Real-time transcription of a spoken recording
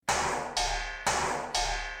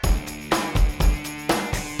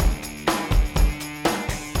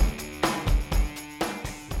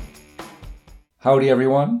Howdy,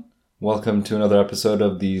 everyone. Welcome to another episode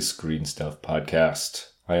of the Screen Stuff Podcast.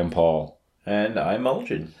 I am Paul. And I'm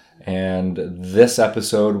Elgin. And this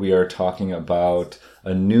episode, we are talking about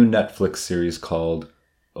a new Netflix series called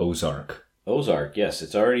Ozark. Ozark, yes.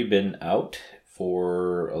 It's already been out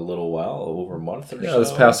for a little while, over a month or so. Yeah,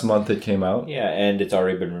 this past month it came out. Yeah, and it's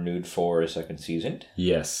already been renewed for a second season.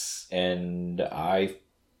 Yes. And I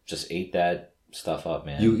just ate that stuff up,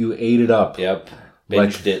 man. You ate it up. Yep.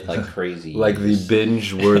 Binged it like crazy. Like the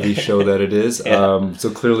binge-worthy show that it is. Yeah. So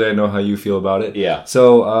clearly I know how you feel about it. Yeah.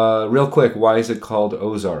 So real quick, why is it called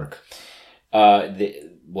Ozark? The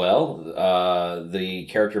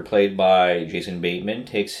character played by Jason Bateman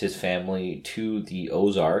takes his family to the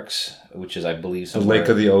Ozarks, which is, I believe, The somewhere... Lake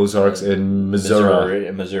of the Ozarks in Missouri.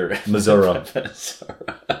 Missouri.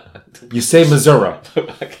 You say Missouri.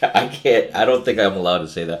 I don't think I'm allowed to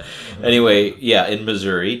say that. Anyway, yeah, in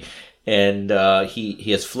Missouri. And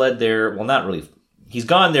he has fled there. Well, not really. He's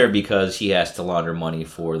gone there because he has to launder money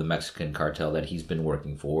for the Mexican cartel that he's been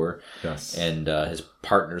working for. Yes. And his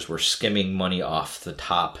partners were skimming money off the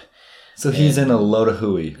top. So he's in a load of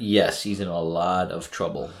hooey. Yes, he's in a lot of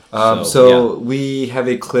trouble. We have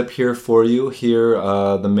a clip here for you. Here,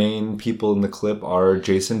 the main people in the clip are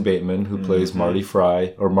Jason Bateman, who plays Marty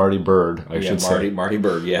Fry, or Marty Bird, I should say. Marty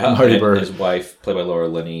Bird, yeah. Marty and Bird. His wife, played by Laura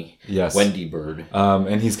Linney. Yes. Wendy Bird.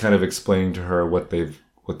 And he's kind of explaining to her what they've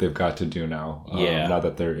got to do now. Now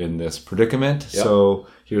that they're in this predicament. Yep. So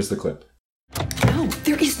here's the clip. No,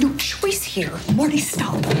 there is no choice here. Marty,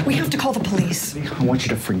 stop. We have to call the police. I want you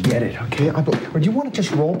to forget it, okay? Or do you want to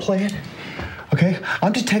just role play it? Okay?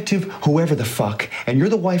 I'm Detective whoever the fuck, and you're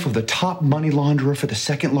the wife of the top money launderer for the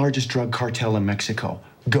second largest drug cartel in Mexico.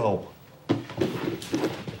 Go.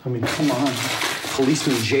 I mean, come on.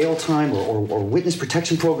 Policeman jail time or witness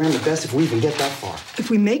protection program, the best if we even get that far. If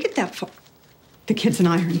we make it that far, the kids and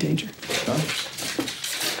I are in danger. Huh?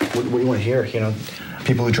 What do you want to hear? You know,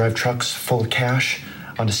 people who drive trucks full of cash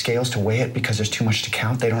onto scales to weigh it because there's too much to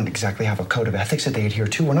count. They don't exactly have a code of ethics that they adhere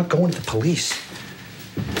to. We're not going to the police.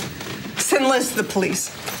 Send Liz to the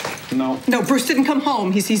police. No. No, Bruce didn't come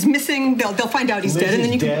home. He's missing. They'll find out he's dead, and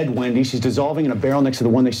then you dead, Wendy. She's dissolving in a barrel next to the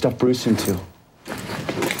one they stuffed Bruce into.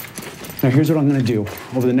 Now, here's what I'm going to do.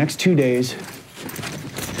 Over the next 2 days,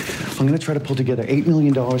 I'm going to try to pull together $8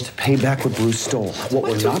 million to pay back what Bruce stole. What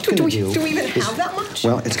we're not going to do... Do we even have that much?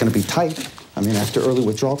 Well, it's going to be tight. I mean, after early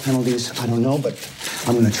withdrawal penalties, I don't know, but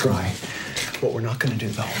I'm going to try. What we're not going to do,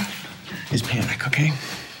 though, is panic, okay?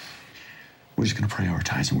 We're just going to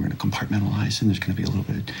prioritize, and we're going to compartmentalize, and there's going to be a little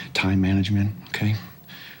bit of time management, okay?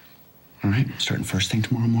 All right? Starting first thing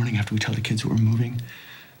tomorrow morning after we tell the kids that we're moving,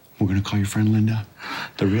 we're going to call your friend Linda,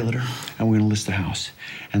 the realtor, and we're going to list the house.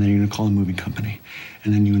 And then you're going to call the moving company.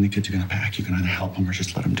 And then you and the kids are going to pack. You can either help them or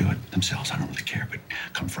just let them do it themselves. I don't really care, but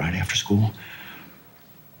come Friday after school,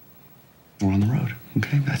 we're on the road,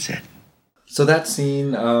 okay? That's it. So that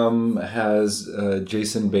scene has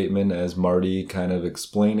Jason Bateman as Marty kind of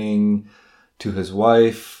explaining to his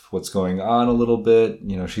wife what's going on a little bit.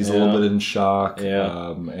 You know, she's a little bit in shock.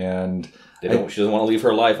 Yeah. And she doesn't want to leave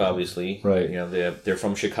her life, obviously. Right. You know, they're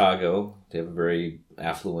from Chicago. They have a very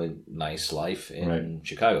affluent, nice life in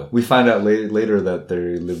Chicago. We find out later that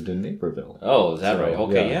they lived in Naperville. Oh, is that right?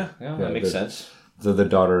 Okay, yeah, that makes sense. So the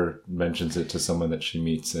daughter mentions it to someone that she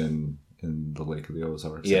meets in the Lake of the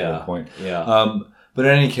Ozarks at one point. Yeah. But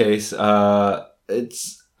in any case, I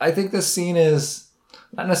think this scene is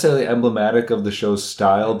not necessarily emblematic of the show's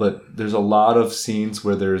style, but there's a lot of scenes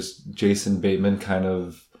where there's Jason Bateman kind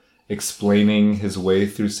of explaining his way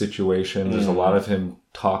through situations. There's a lot of him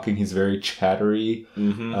talking. He's very chattery,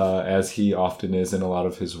 as he often is in a lot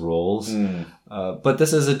of his roles. But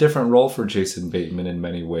this is a different role for Jason Bateman in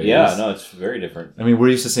many ways. Yeah, no, it's very different. I mean, we're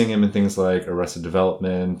used to seeing him in things like Arrested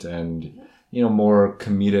Development and, you know, more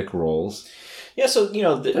comedic roles. Yeah, so, you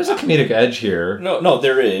know... There's a comedic edge here. No,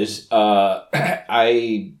 there is. The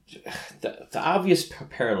obvious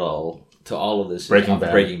parallel to all of this Breaking is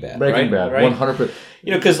Bad. Breaking Bad, right? 100%.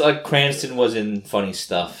 You know, because Cranston was in Funny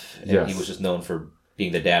Stuff, and Yes. he was just known for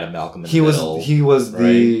being the dad of Malcolm and He Bill. was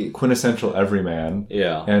the quintessential everyman.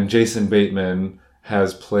 Yeah. And Jason Bateman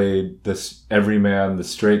has played this everyman, the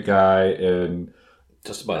straight guy in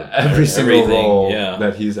just about every single role yeah.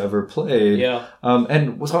 that he's ever played. Yeah.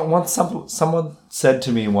 And once someone said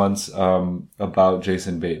to me once about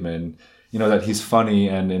Jason Bateman, you know, that he's funny,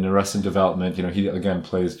 and in Arrested Development, you know, he again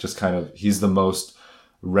plays just kind of, he's the most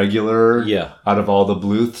regular out of all the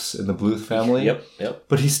Bluths in the Bluth family. Yep.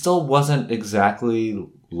 But he still wasn't exactly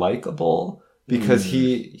likable because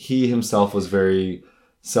he himself was very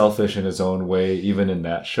selfish in his own way, even in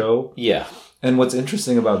that show. Yeah. And what's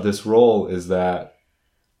interesting about this role is that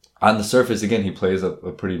on the surface, again, he plays a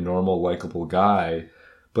pretty normal, likable guy,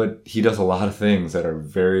 but he does a lot of things that are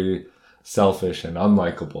very selfish and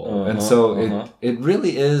unlikable. And so it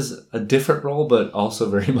really is a different role, but also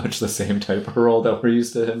very much the same type of role that we're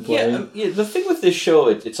used to him playing. Yeah, the thing with this show,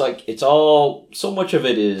 it's like, it's all, so much of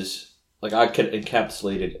it is, like, I could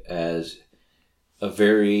encapsulate it as a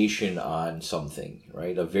variation on something,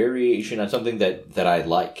 right? A variation on something that I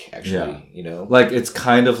like, actually, you know? Like, it's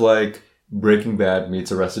kind of like Breaking Bad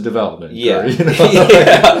meets Arrested Development. Yeah. Or, you know?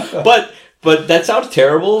 Yeah. But that sounds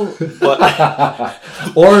terrible. But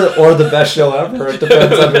or the best show ever. It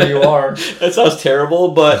depends on who you are. That sounds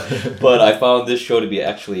terrible, but I found this show to be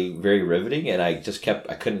actually very riveting, and I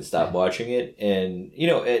couldn't stop watching it. And you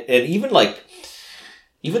know, and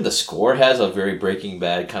even the score has a very Breaking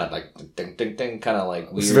Bad kind of like ding ding ding, kind of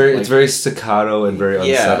like weird. It's very staccato and very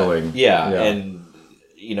unsettling. Yeah. And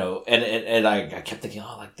you know, and I kept thinking,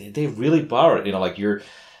 oh, like they really borrowed it. You know, like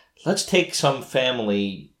let's take some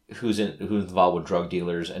family who's involved with drug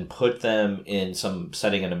dealers and put them in some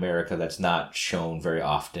setting in America that's not shown very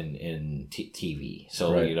often in TV.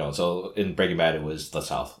 So, you know, so in Breaking Bad, it was the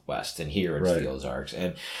Southwest, and here it's the Ozarks.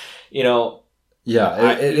 And, you know...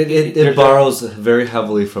 Yeah, it borrows very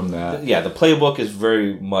heavily from that. Yeah, the playbook is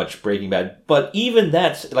very much Breaking Bad. But even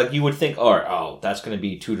that's, like, you would think, that's going to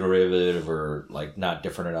be too derivative or, like, not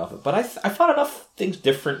different enough. But I found enough things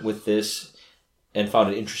different with this and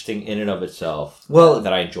found it interesting in and of itself,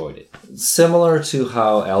 that I enjoyed it. Similar to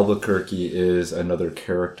how Albuquerque is another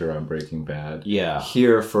character on Breaking Bad. Yeah.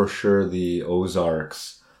 Here, for sure, the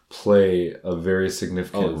Ozarks play a very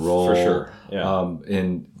significant role. For sure. Yeah.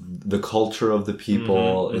 In the culture of the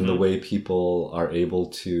people, in the way people are able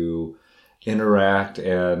to interact,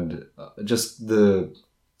 and just the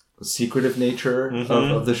secretive nature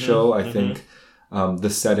of the show, I think. The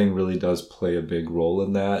setting really does play a big role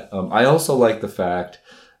in that. I also like the fact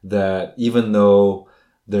that even though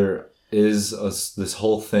there is this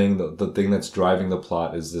whole thing, the thing that's driving the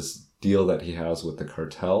plot is this deal that he has with the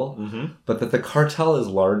cartel, but that the cartel is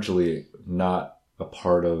largely not a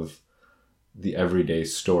part of the everyday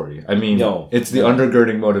story. I mean, it's the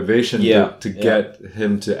undergirding motivation to get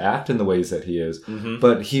him to act in the ways that he is,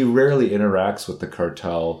 but he rarely interacts with the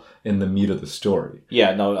cartel in the meat of the story.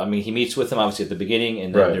 Yeah, no, I mean, he meets with them obviously at the beginning,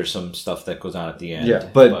 and then there's some stuff that goes on at the end. Yeah,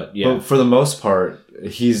 but for the most part,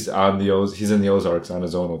 he's in the Ozarks on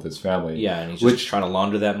his own with his family. Yeah, and he's just trying to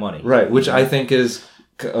launder that money. Right, which I think is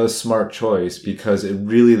a smart choice, because it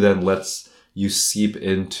really then lets you seep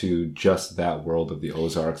into just that world of the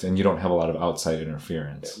Ozarks, and you don't have a lot of outside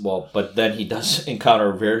interference. Well, but then he does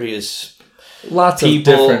encounter lots of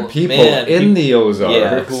different people in the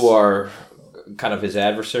Ozarks. Who are kind of his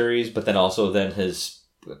adversaries, but then also then his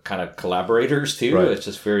kind of collaborators too. Right. It's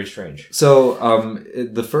just very strange. So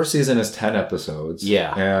the first season is 10 episodes.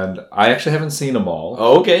 Yeah. And I actually haven't seen them all.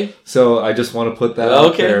 Oh, okay. So I just want to put that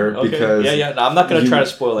out there because... Yeah. No, I'm not going to try to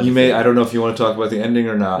spoil anything. I don't know if you want to talk about the ending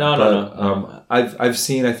or not. No. I've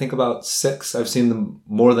seen, I think, about 6. I've seen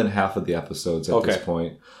more than half of the episodes at this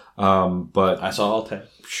point. But I saw all 10.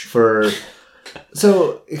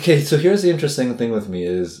 So here's the interesting thing with me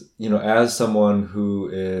is, you know, as someone who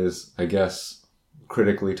is, I guess,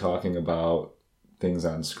 critically talking about things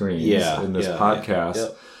on screens in this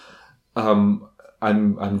podcast,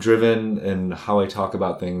 I'm driven in how I talk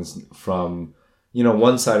about things from, you know,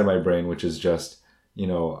 one side of my brain, which is just, you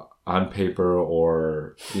know, on paper,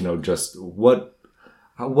 or, you know, just what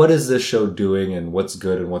is this show doing and what's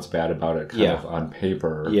good and what's bad about it kind of on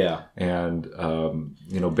paper. Yeah. And,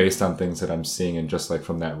 you know, based on things that I'm seeing and just like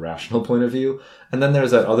from that rational point of view. And then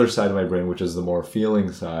there's that other side of my brain, which is the more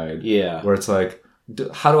feeling side. Yeah. Where it's like,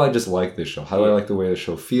 how do I just like this show? How do I like the way the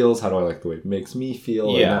show feels? How do I like the way it makes me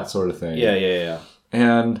feel? And that sort of thing. Yeah.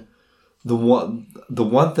 And the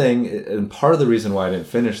one thing, and part of the reason why I didn't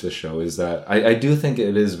finish the show is that I do think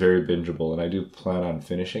it is very bingeable, and I do plan on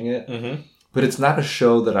finishing it. Mm-hmm. But it's not a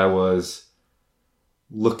show that I was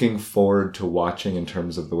looking forward to watching in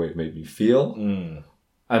terms of the way it made me feel.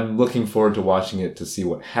 I'm looking forward to watching it to see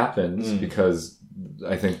what happens, because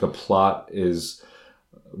I think the plot is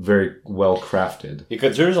very well crafted.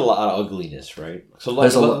 Because there's a lot of ugliness, right? So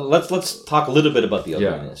let's talk a little bit about the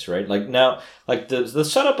ugliness, right? Like now, like the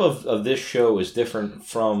setup of this show is different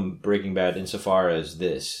from Breaking Bad insofar as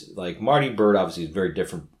this. Like Marty Byrde obviously is a very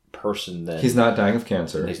different person than... He's not dying of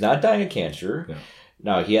cancer. He's not dying of cancer. Yeah.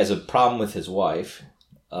 Now, he has a problem with his wife.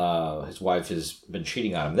 His wife has been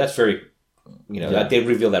cheating on him. That's very... that they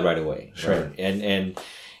reveal that right away. Sure. Right?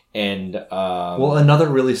 And well, another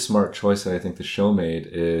really smart choice that I think the show made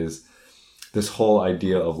is this whole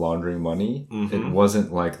idea of laundering money, it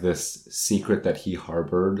wasn't like this secret that he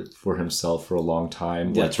harbored for himself for a long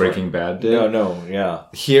time, like Breaking Bad did. Yeah.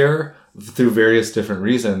 Here, through various different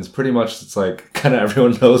reasons, pretty much it's like kind of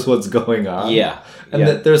everyone knows what's going on. Yeah.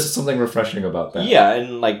 And there's something refreshing about that. Yeah,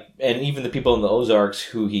 and even the people in the Ozarks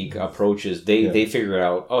who he approaches, they figure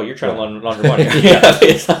out, oh, you're trying to launder money.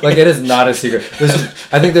 It's like it is not a secret.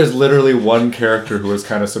 I think there's literally one character who was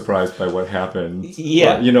kind of surprised by what happened.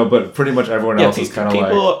 Yeah. But pretty much everyone else is kind of like...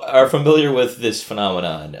 People are familiar with this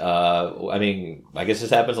phenomenon. I mean, I guess this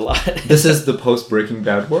happens a lot. This is the post-Breaking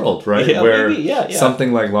Bad world, right? Yeah, where maybe,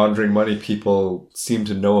 something like laundering money people seem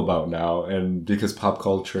to know about now, and because pop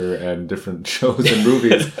culture and different shows and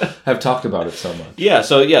movies have talked about it so much. Yeah,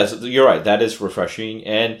 so you're right. That is refreshing,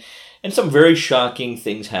 and some very shocking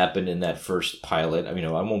things happened in that first pilot. I mean, I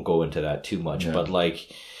won't go into that too much, but like,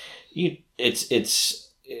 it's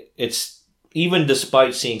even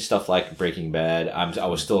despite seeing stuff like Breaking Bad, I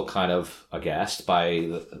was still kind of aghast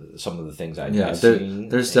by some of the things I'd seen.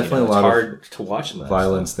 There's definitely a lot hard to watch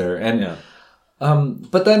violence there, and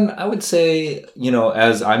but then I would say,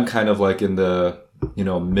 as I'm kind of like in the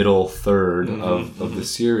middle third of the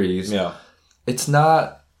series, it's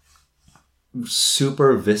not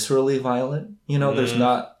super viscerally violent. There's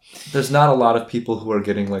not a lot of people who are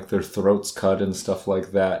getting like their throats cut and stuff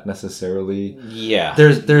like that necessarily. Yeah.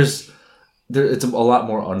 It's a lot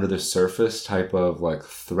more under the surface type of like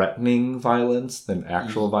threatening violence than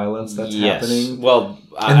actual violence that's happening. Well,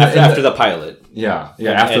 after the pilot. Yeah,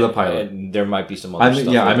 after the pilot. And there might be some other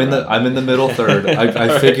stuff. Yeah, I'm in the middle third.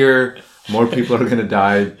 I figure more people are going to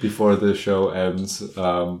die before the show ends.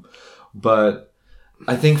 But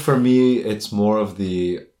I think for me, it's more of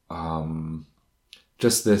the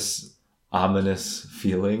just this ominous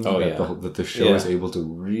feeling that the show is able to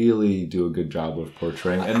really do a good job of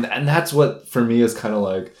portraying, and that's what for me is kind of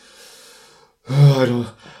like,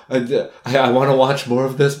 I want to watch more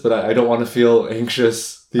of this, but I don't want to feel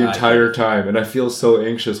anxious the entire time, and I feel so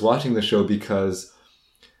anxious watching the show because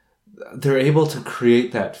they're able to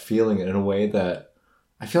create that feeling in a way that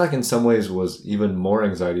I feel like in some ways was even more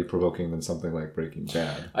anxiety provoking than something like Breaking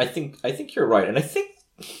Bad. I think you're right, and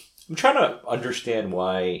I'm trying to understand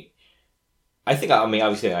why.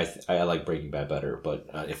 Obviously, I like Breaking Bad better, but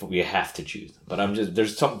if we have to choose,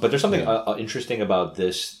 there's something interesting about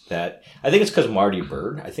this that I think it's because Marty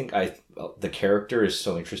Byrde. I think the character is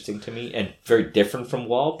so interesting to me and very different from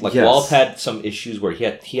Walt. Like Walt had some issues where he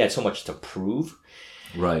had so much to prove,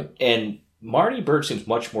 right? And Marty Byrde seems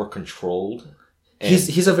much more controlled.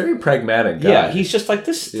 He's a very pragmatic guy. Yeah, he's just like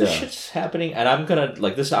this shit's happening, and I'm gonna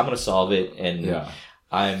solve it, and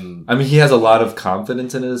I mean, he has a lot of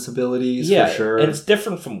confidence in his abilities, for sure. And it's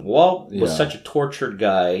different from Walt was such a tortured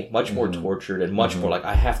guy, much more tortured and much more like,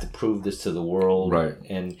 I have to prove this to the world. Right.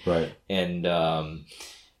 And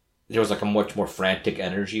there was like a much more frantic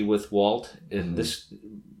energy with Walt. And this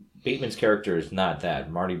Bateman's character is not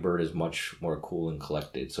that. Marty Byrde is much more cool and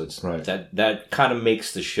collected. So it's that kind of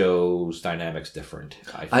makes the show's dynamics different,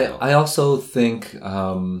 I feel. I also think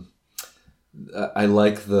I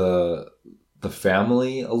like the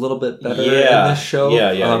family a little bit better in this show.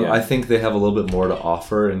 I think they have a little bit more to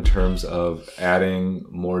offer in terms of adding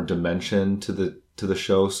more dimension to the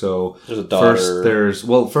show. So there's a daughter. First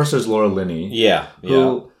there's Laura Linney.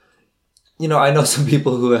 Who, I know some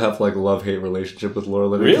people who have like love-hate relationship with Laura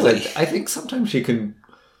Linney. Really? I think sometimes she can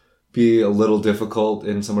be a little difficult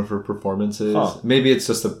in some of her performances. Maybe it's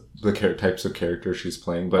just the types of characters she's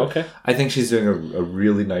playing, but I think she's doing a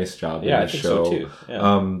really nice job in the show. So too.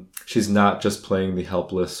 She's not just playing the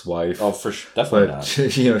helpless wife. Oh, for sure, definitely but not.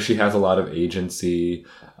 She has a lot of agency,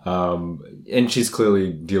 and she's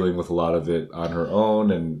clearly dealing with a lot of it on her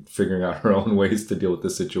own and figuring out her own ways to deal with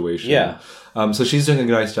the situation. Yeah. So she's doing a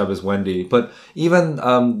nice job as Wendy, but even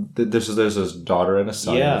there's a daughter and a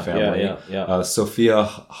son in the family. Sophia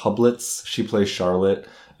Hublitz, she plays Charlotte,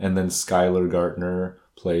 and then Skylar Gardner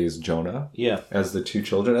plays Jonah. As the two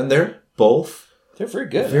children, and they're very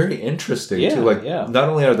good, very interesting too. Not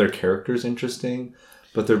only are their characters interesting,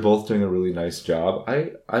 but they're both doing a really nice job.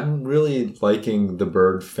 I'm really liking the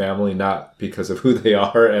Byrde family, not because of who they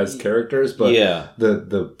are as characters, but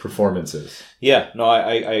the performances. Yeah, no,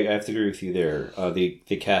 I have to agree with you there.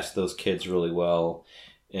 They cast those kids really well,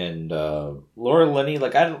 and Laura Linney,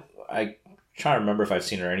 I trying to remember if I've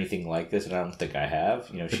seen her anything like this, and I don't think I have.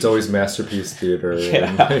 It's always Masterpiece Theater,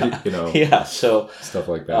 and, so stuff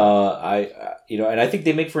like that. And I think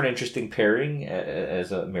they make for an interesting pairing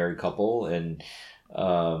as a married couple, and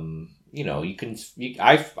I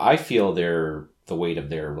feel the weight of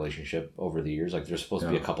their relationship over the years. Like they're supposed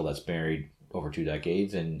to be a couple that's married over 2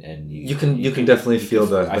 decades, and you can definitely feel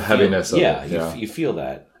the heaviness of it. You feel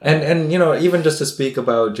that. And even just to speak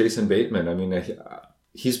about Jason Bateman, I mean,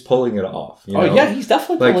 he's pulling it off. He's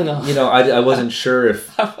definitely pulling it off. I wasn't sure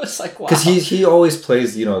if I was like, wow, because he always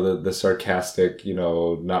plays the sarcastic,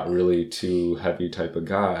 not really too heavy type of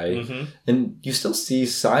guy, and you still see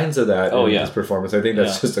signs of that in his performance. I think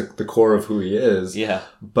that's just the core of who he is. Yeah,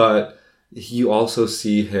 but you also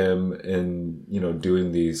see him in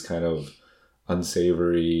doing these kind of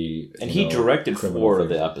unsavory, and he directed 4 of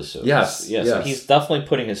the episodes. Yes. So he's definitely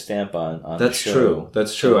putting his stamp on that's the show.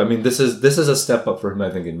 That's true. I mean, this is a step up for him, I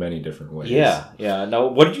think, in many different ways. Yeah. Now,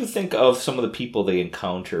 what did you think of some of the people they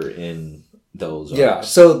encounter in those arcs? Yeah,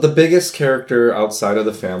 so the biggest character outside of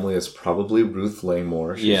the family is probably Ruth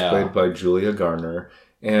Langmore. She's played by Julia Garner,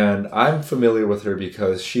 and I'm familiar with her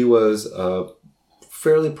because she was a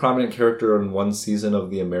fairly prominent character in one season of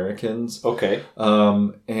The Americans. Okay.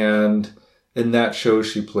 And in that show,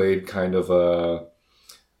 she played kind of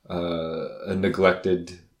a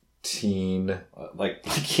neglected teen, like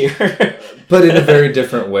here, but in a very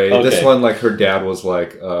different way. Okay. This one, like her dad was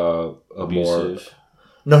like a abusive. more.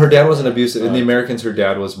 No, her dad wasn't abusive. In The Americans, her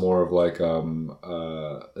dad was more of like an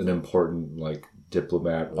important like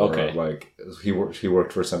diplomat, or like he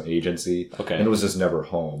worked for some agency, and it was just never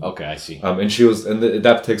home. Okay, I see. And she was, and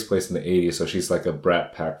that takes place in the 80s, so she's like a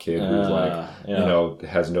brat pack kid who's like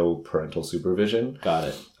has no parental supervision. Got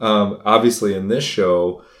it. Obviously, in this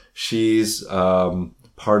show, she's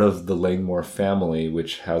part of the Langmore family,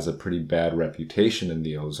 which has a pretty bad reputation in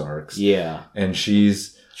the Ozarks. Yeah, and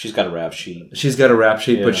she's got a rap sheet. She's got a rap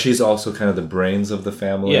sheet, but she's also kind of the brains of the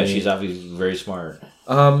family. Yeah, she's obviously very smart.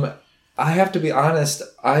 I have to be honest,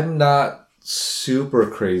 I'm not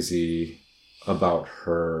super crazy about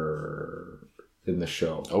her in the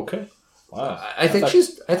show. Okay. Wow. I think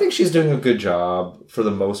she's doing a good job for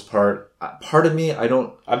the most part. Part of me,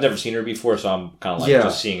 I've never seen her before, so I'm kind of like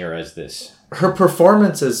just seeing her as this. Her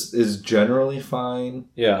performance is generally fine.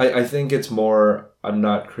 Yeah. I think it's more, I'm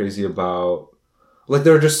not crazy about, like,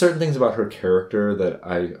 there are just certain things about her character that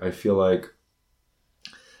I feel like,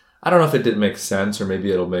 I don't know if it didn't make sense, or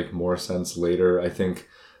maybe it'll make more sense later. I think,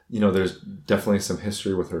 there's definitely some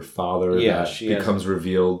history with her father that becomes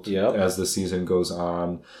revealed as the season goes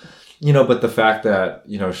on. But the fact that,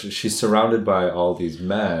 she's surrounded by all these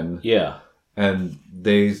men. Yeah. And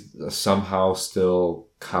they somehow still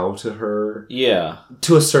cow to her. Yeah.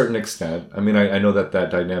 To a certain extent. I mean, I know that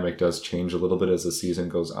dynamic does change a little bit as the season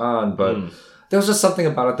goes on, but there was just something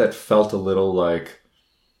about it that felt a little like,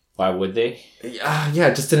 why would they? Yeah,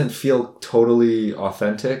 it just didn't feel totally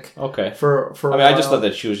authentic. Okay. For I mean, I just thought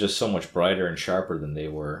that she was just so much brighter and sharper than they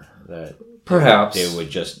were. That perhaps they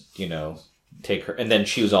would just, take her. And then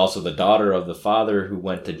she was also the daughter of the father who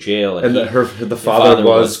went to jail. And the father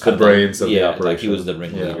was the brains of the operation. Like he was the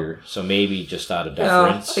ringleader. Yeah. So maybe just out of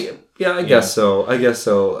deference. I guess so. I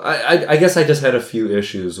guess I just had a few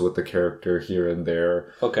issues with the character here and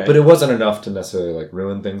there. Okay. But it wasn't enough to necessarily like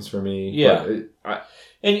ruin things for me. Yeah.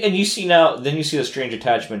 And you see the strange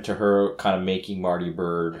attachment to her kind of making Marty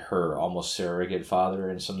Byrde her almost surrogate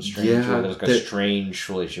father in some strange way. There's like a strange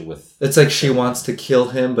relationship with... It's like she wants to kill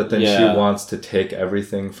him, but then she wants to take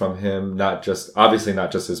everything from him. Obviously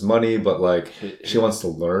not just his money, but like she wants to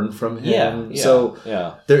learn from him. So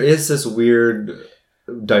there is this weird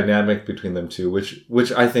dynamic between them two,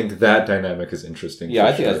 which I think that dynamic is interesting. Yeah,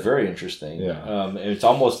 I think that's very interesting. Yeah. It's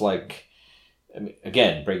almost like... I mean,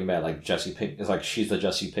 again, Breaking Bad, like Jesse Pink, it's like she's the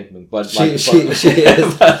Jesse Pinkman, but she is.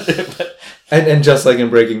 And just like in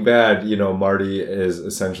Breaking Bad, Marty is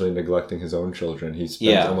essentially neglecting his own children. He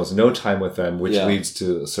spends almost no time with them, which leads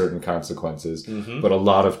to certain consequences, but a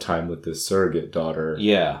lot of time with this surrogate daughter.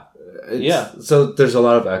 Yeah. So there's a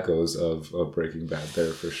lot of echoes of Breaking Bad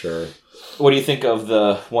there for sure. What do you think of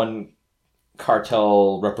the one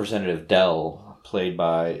cartel representative, Del, played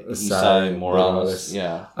by Isai Morales?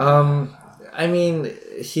 Yeah. I mean,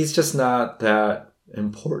 he's just not that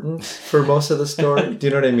important for most of the story. Do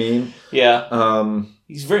you know what I mean? Yeah.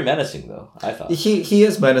 He's very menacing, though, I thought. He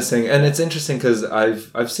is menacing, and it's interesting because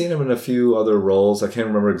I've seen him in a few other roles. I can't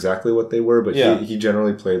remember exactly what they were, but he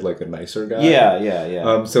generally played like a nicer guy.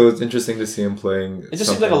 Yeah. So it's interesting to see him playing. It just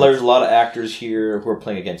seems like there's a lot of actors here who are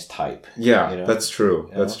playing against type. Yeah, that's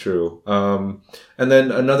true. That's true. And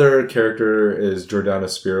then another character is Jordana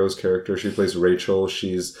Spiro's character. She plays Rachel.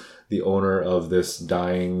 She's the owner of this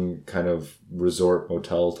dying kind of resort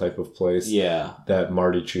motel type of place that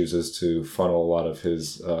Marty chooses to funnel a lot of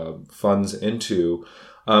his funds into.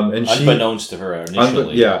 And unbeknownst to her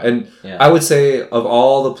initially. I would say of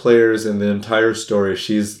all the players in the entire story,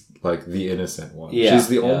 she's like the innocent one. Yeah, She's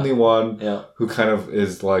the only one Yeah. who kind of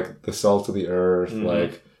is like the salt of the earth.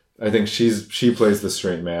 Like I think she plays the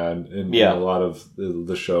straight man in a lot of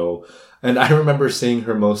the show. And I remember seeing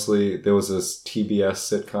her mostly. There was this TBS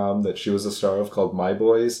sitcom that she was a star of called My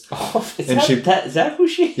Boys. Oh, is And that who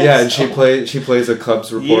she is? Yeah, and she plays a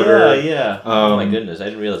Cubs reporter. Yeah. Oh my goodness, I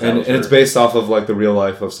didn't realize that. And was it's her. based off of like the real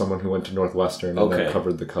life of someone who went to Northwestern and then Okay.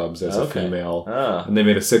 covered the Cubs as a female. Ah. And they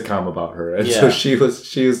made a sitcom about her. And so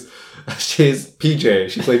she's PJ.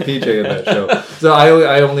 She played PJ in that show. So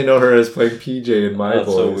I only know her as playing PJ in My That's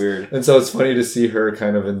Boys. so weird. And so it's funny to see her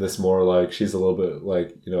kind of in this more like she's a little bit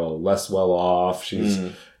like, less well off. She's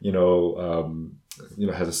has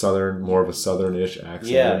more of a southern-ish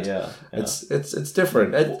accent. Yeah. It's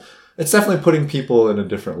different. It's definitely putting people in a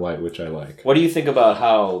different light, which I like. What do you think about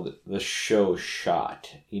how the show shot?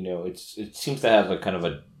 It seems to have a kind of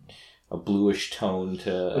a bluish tone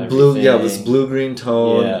to everything. This blue-green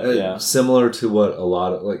tone. Yeah. Similar to what a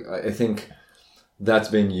lot of, I think that's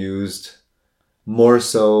being used more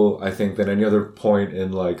so, I think, than any other point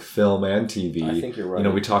in like film and TV. I think you're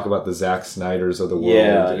right. We talk about the Zack Snyders of the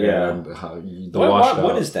world and how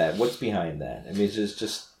What is that? What's behind that? I mean, it's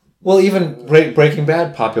just... Well, even Breaking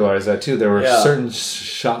Bad popularized that too. There were certain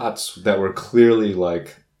shots that were clearly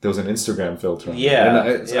like there was an Instagram filter.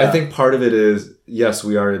 And I think part of it is, yes,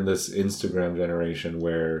 we are in this Instagram generation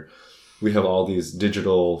where we have all these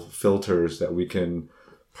digital filters that we can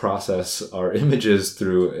process our images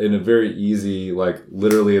through in a very easy, like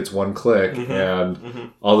literally it's one click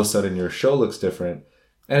and all of a sudden your show looks different.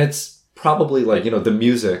 And it's probably like, the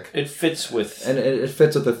music. It fits with... And it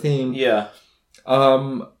fits with the theme. Yeah.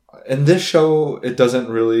 In this show, it doesn't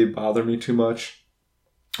really bother me too much.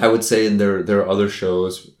 I would say there are other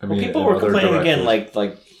shows. I mean, people were complaining again, like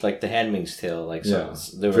The Handmaid's Tale,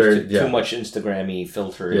 there was too much Instagram-y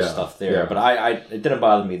filter stuff there. Yeah. But it didn't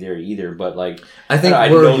bother me there either. But I think I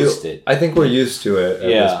noticed it. I think we're used to it at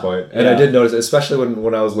this point, and I did notice, especially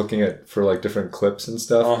when I was looking at for like different clips and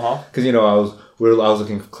stuff. Because I was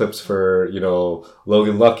looking at clips for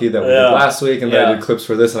Logan Lucky that we did last week, and then I did clips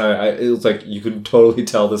for this, and it was like you could totally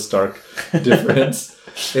tell the stark difference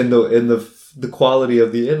in the quality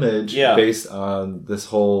of the image based on this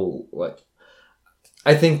whole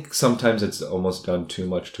I think sometimes it's almost done too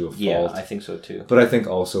much to a fault. Yeah, I think so too. But I think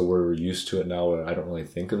also we're used to it now where I don't really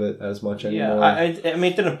think of it as much anymore. Yeah, I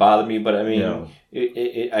mean, it didn't bother me, but I mean,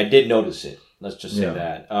 I did notice it. Let's just say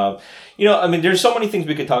that. I mean, there's so many things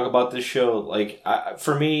we could talk about this show.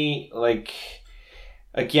 For me,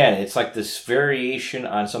 again, it's like this variation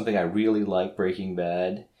on something I really like, Breaking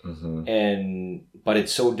Bad. But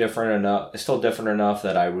it's so different enough. It's still different enough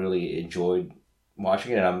that I really enjoyed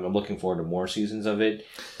watching it, and I'm looking forward to more seasons of it.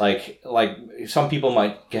 Like some people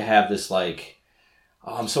might have this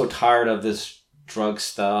I'm so tired of this drug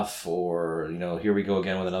stuff, or here we go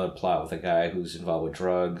again with another plot with a guy who's involved with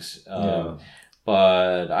drugs.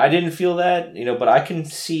 But I didn't feel that, but I can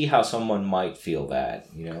see how someone might feel that,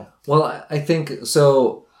 Well, I think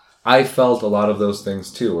so. I felt a lot of those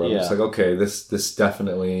things too, where I'm just like, okay, this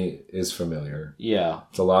definitely is familiar. Yeah.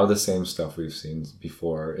 It's a lot of the same stuff we've seen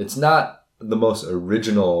before. It's not the most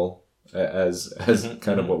original as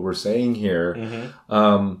kind of what we're saying here.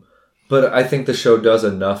 But I think the show does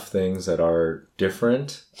enough things that are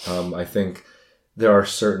different. I think there are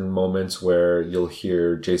certain moments where you'll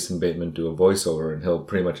hear Jason Bateman do a voiceover and he'll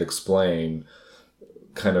pretty much explain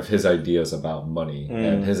kind of his ideas about money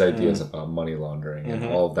and his ideas about money laundering and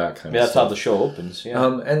all of that kind of stuff. That's how the show opens.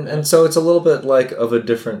 Yeah. And so it's a little bit like of a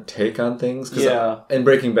different take on things. In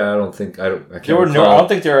Breaking Bad, I don't think I don't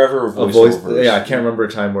think there were ever voiceovers. I can't remember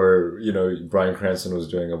a time where Bryan Cranston was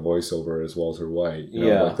doing a voiceover as Walter White.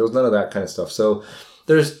 There was none of that kind of stuff. So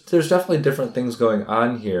there's definitely different things going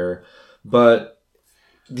on here, but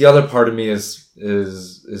the other part of me is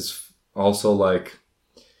also like,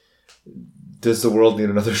 does the world need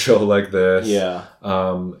another show like this? Yeah.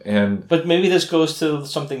 But maybe this goes to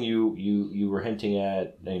something you were hinting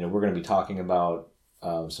at. We're going to be talking about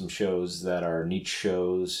some shows that are niche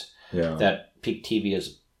shows that Peak TV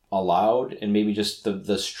has allowed, and maybe just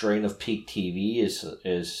the strain of Peak TV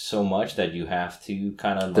is so much that you have to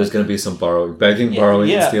kind of... There's going to be some begging,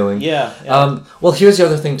 borrowing, and stealing. Yeah. Well, here's the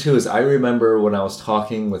other thing too, is I remember when I was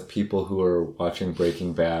talking with people who were watching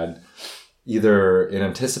Breaking Bad, either in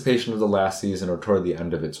anticipation of the last season or toward the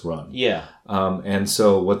end of its run. Yeah. And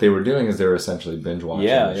so what they were doing is they were essentially binge watching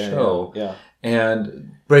the show. Yeah.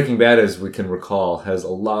 And Breaking Bad, as we can recall, has a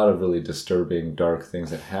lot of really disturbing, dark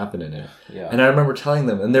things that happen in it. Yeah. And I remember telling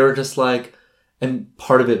them, and they were just like, And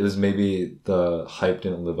part of it is maybe the hype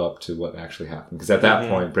didn't live up to what actually happened. Because at that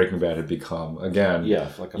point, Breaking Bad had become, again,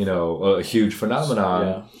 like a huge phenomenon.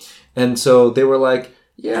 Yeah. And so they were like,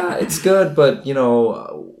 yeah, it's good, but,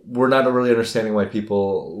 we're not really understanding why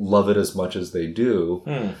people love it as much as they do.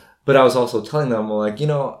 But I was also telling them, like,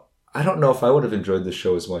 I don't know if I would have enjoyed the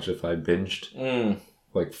show as much if I binged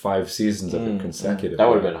like 5 seasons of it consecutively. That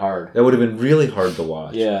would have been hard. That would have been really hard to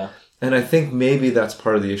watch. Yeah. And I think maybe that's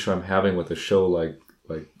part of the issue I'm having with a show like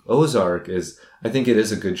Ozark is I think it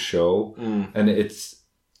is a good show, and it's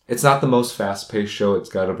not the most fast-paced show. It's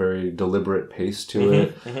got a very deliberate pace to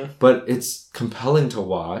it, but it's compelling to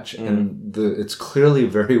watch, and it's clearly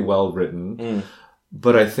very well written.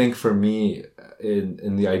 But I think for me,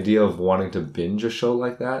 in the idea of wanting to binge a show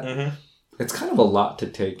like that, it's kind of a lot to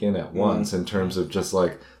take in at once in terms of just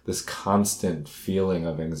like this constant feeling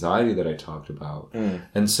of anxiety that I talked about.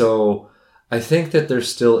 And so I think that there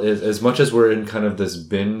still is, as much as we're in kind of this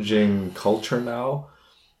binging culture now,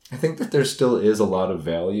 I think that there still is a lot of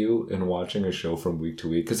value in watching a show from week to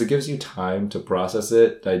week because it gives you time to process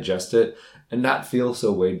it, digest it, and not feel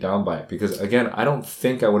so weighed down by it. Because again, I don't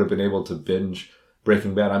think I would have been able to binge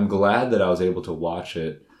Breaking Bad. I'm glad that I was able to watch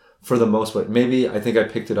it for the most part. Maybe I think I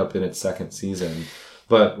picked it up in its second season,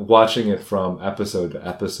 but watching it from episode to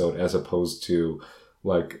episode as opposed to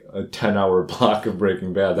like a 10-hour block of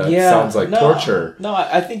Breaking Bad, that sounds like torture. No,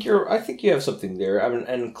 I think you have something there. I mean,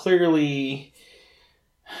 and clearly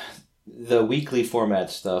the weekly format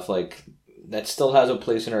stuff, like, that still has a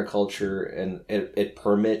place in our culture, and it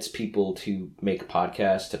permits people to make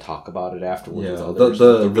podcasts to talk about it afterwards. Yeah, with others,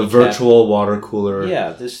 the virtual water cooler.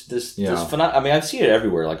 Yeah, this I mean, I've seen it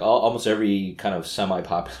everywhere. Like almost every kind of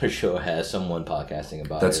semi-popular show has someone podcasting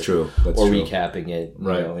about That's it. True. That's or true. recapping it,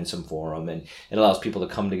 in some forum, and it allows people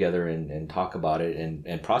to come together and talk about it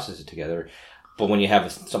and process it together. But when you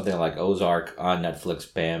have something like Ozark on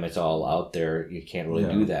Netflix, bam, it's all out there. You can't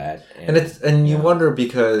really do that. And you wonder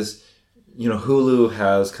because, Hulu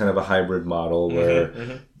has kind of a hybrid model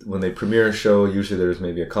where when they premiere a show, usually there's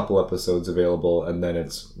maybe a couple episodes available and then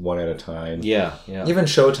it's one at a time. Yeah, yeah. Even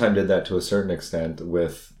Showtime did that to a certain extent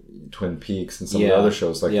with Twin Peaks and some of the other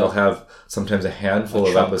shows. Like they'll have sometimes a handful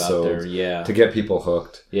of episodes to get people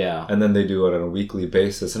hooked. Yeah. And then they do it on a weekly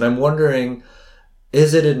basis. And I'm wondering,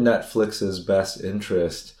 is it in Netflix's best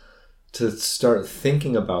interest to start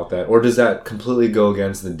thinking about that? Or does that completely go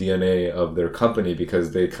against the DNA of their company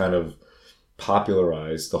because they kind of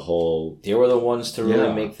popularized the whole... They were the ones to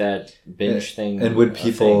really make that binge thing. And would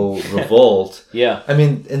people revolt? Yeah. I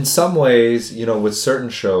mean, in some ways, with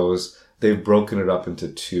certain shows, they've broken it up into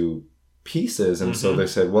 2 pieces. And so they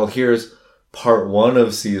said, well, here's part 1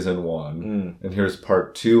 of season 1 and here's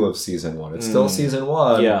part 2 of season 1. It's still season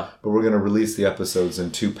 1, but we're going to release the episodes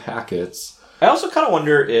in 2 packets. I also kind of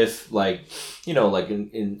wonder if, like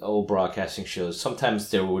in old broadcasting shows,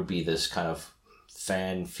 sometimes there would be this kind of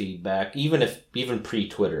fan feedback, even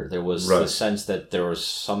pre-Twitter, there was the sense that there was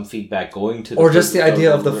some feedback going to the... Or just the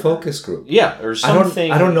idea of the focus group. Yeah, or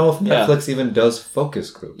something. I don't know if Netflix even does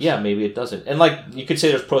focus groups. Yeah, maybe it doesn't. And like, you could say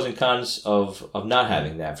there's pros and cons of not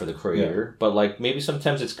having that for the creator, but like maybe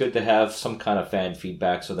sometimes it's good to have some kind of fan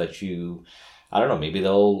feedback so that you... I don't know, maybe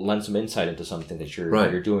they'll lend some insight into something that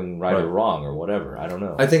you're doing right or wrong or whatever. I don't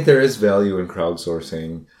know. I think there is value in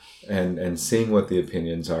crowdsourcing and seeing what the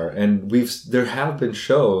opinions are. And there have been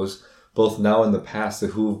shows, both now and the past,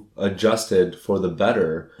 who've adjusted for the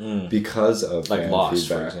better because of like fan Lost,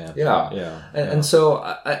 feedback. for example. Yeah. And so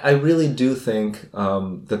I really do think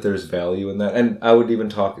that there's value in that. And I would even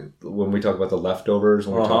talk, when we talk about The Leftovers,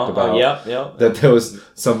 when we talked about that there was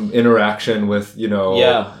some interaction with,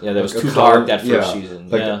 that was too dark that first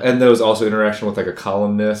season. And there was also interaction with like a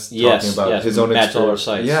columnist talking about his own experience.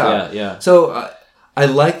 Yeah. So I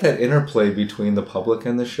like that interplay between the public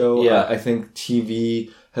and the show. Yeah. I think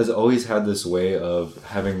TV has always had this way of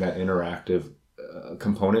having that interactive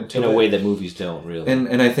component to it. In a way that movies don't, really.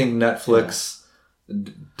 And I think Netflix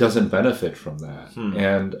doesn't benefit from that.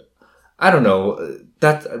 And I don't know.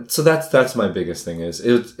 That's my biggest thing is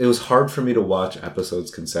it was hard for me to watch episodes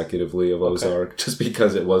consecutively of Ozark just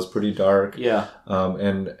because it was pretty dark. Yeah.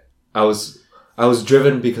 And I was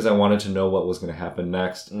driven because I wanted to know what was going to happen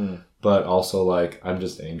next. But also, like, I'm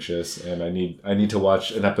just anxious, and I need to watch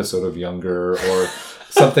an episode of Younger or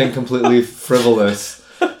something completely frivolous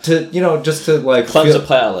to, just to like cleanse a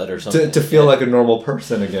palate or something to feel like a normal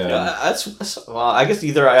person again. Well, I guess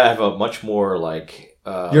either I have a much more like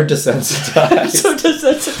You're desensitized. so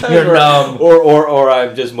desensitized. You're numb. Or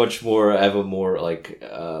I'm just much more. I have a more like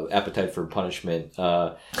appetite for punishment.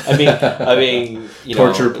 I mean, you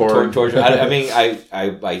Torture know, porn. torture.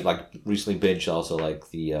 I like recently binged also like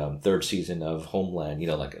the third season of Homeland. You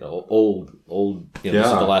know, like an old. You know,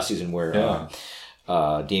 this is the last season where.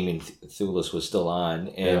 Damien Thulis was still on,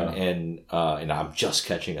 and I'm just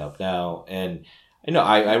catching up now, and you know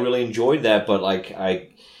I really enjoyed that, but like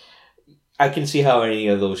I can see how any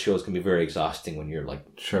of those shows can be very exhausting when you're like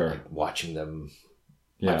watching them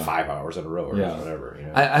like 5 hours in a row or whatever. You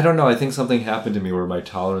know? I don't know. I think something happened to me where my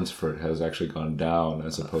tolerance for it has actually gone down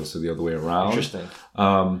as opposed to the other way around. Interesting.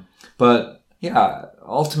 But yeah,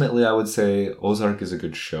 ultimately I would say Ozark is a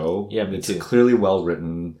good show. Yeah, me it's too. Clearly well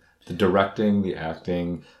written. The directing, the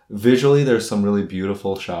acting, visually, there's some really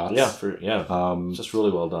beautiful shots. It's just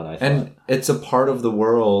really well done. I thought. And it's a part of the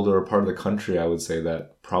world or a part of the country, I would say,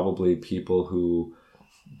 that probably people who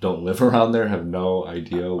don't live around there have no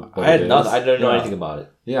idea what I it is. I don't know anything about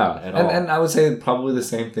it. Yeah, at all. And I would say probably the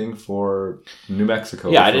same thing for New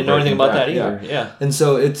Mexico. Yeah, I for didn't know anything Breaking about Bad. that either. Yeah. And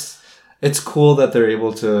so it's cool that they're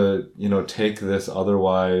able to, you know, take this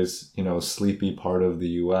otherwise, you know, sleepy part of the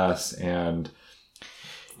U.S. and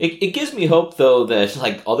It gives me hope though that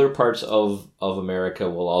like other parts of America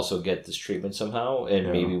will also get this treatment somehow,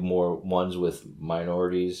 and maybe more ones with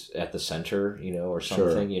minorities at the center, you know, or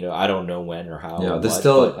something. You know, I don't know when or how. Yeah, or there's what,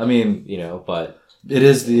 still. but, I mean, you know, but it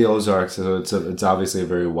is the Ozarks, so it's obviously a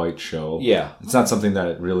very white show. Yeah, it's not something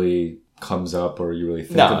that really comes up or you really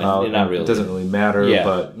think No, about. not really. It doesn't really matter. Yeah.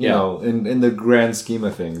 But you know, in the grand scheme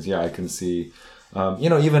of things, I can see. You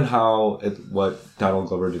know, even what Donald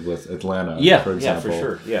Glover did with Atlanta, for example. for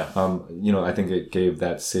sure, you know, I think it gave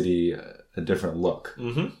that city a different look.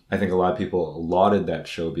 Mm-hmm. I think a lot of people lauded that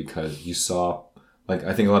show because you saw, like,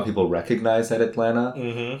 I think a lot of people recognized that Atlanta,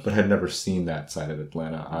 but had never seen that side of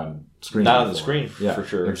Atlanta on screen. Not on the screen, for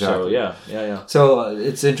sure. Exactly. So, yeah. So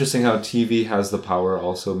it's interesting how TV has the power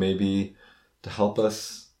also maybe to help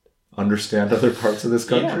us understand other parts of this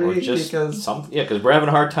country, or just because because we're having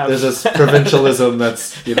a hard time. there's this provincialism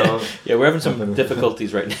that's, you know, we're having some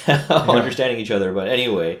difficulties right now understanding each other. But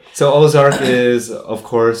anyway, so Ozark is, of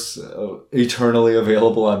course, eternally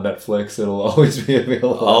available on Netflix. It'll always be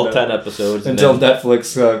available. All 10 episodes until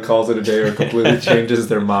Netflix calls it a day or completely changes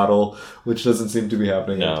their model, which doesn't seem to be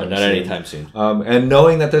happening. No, not anytime soon. And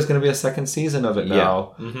knowing that there's going to be a second season of it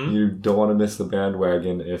now, Mm-hmm. you don't want to miss the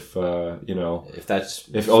bandwagon if you know,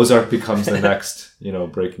 if Ozark becomes the next, you know,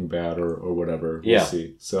 Breaking Bad or whatever. We'll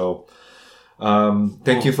see. So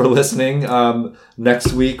thank you for listening.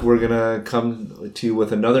 Next week we're gonna come to you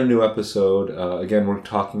with another new episode. Again, we're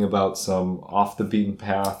talking about some off the beaten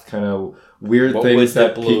path kind of weird things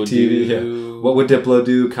that peak TV. Yeah. What would Diplo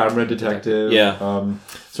do? Comrade Detective.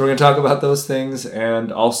 So we're going to talk about those things and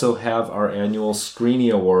also have our annual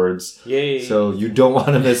Screeny Awards. Yay. So you don't want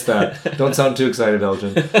to miss that. Don't sound too excited,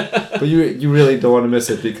 Elgin. But you really don't want to miss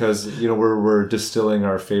it because, you know, we're distilling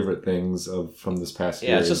our favorite things from this past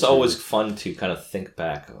year. Yeah, it's just always fun to kind of think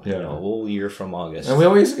back. You know, a whole year from August. And we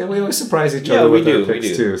always surprise each other with our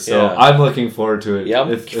picks too. So I'm looking forward to it. Yeah,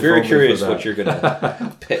 I'm very curious what you're going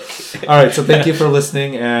to pick. All right, so thank you for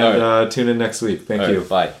listening and tune in next week. Thank you.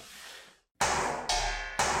 Bye.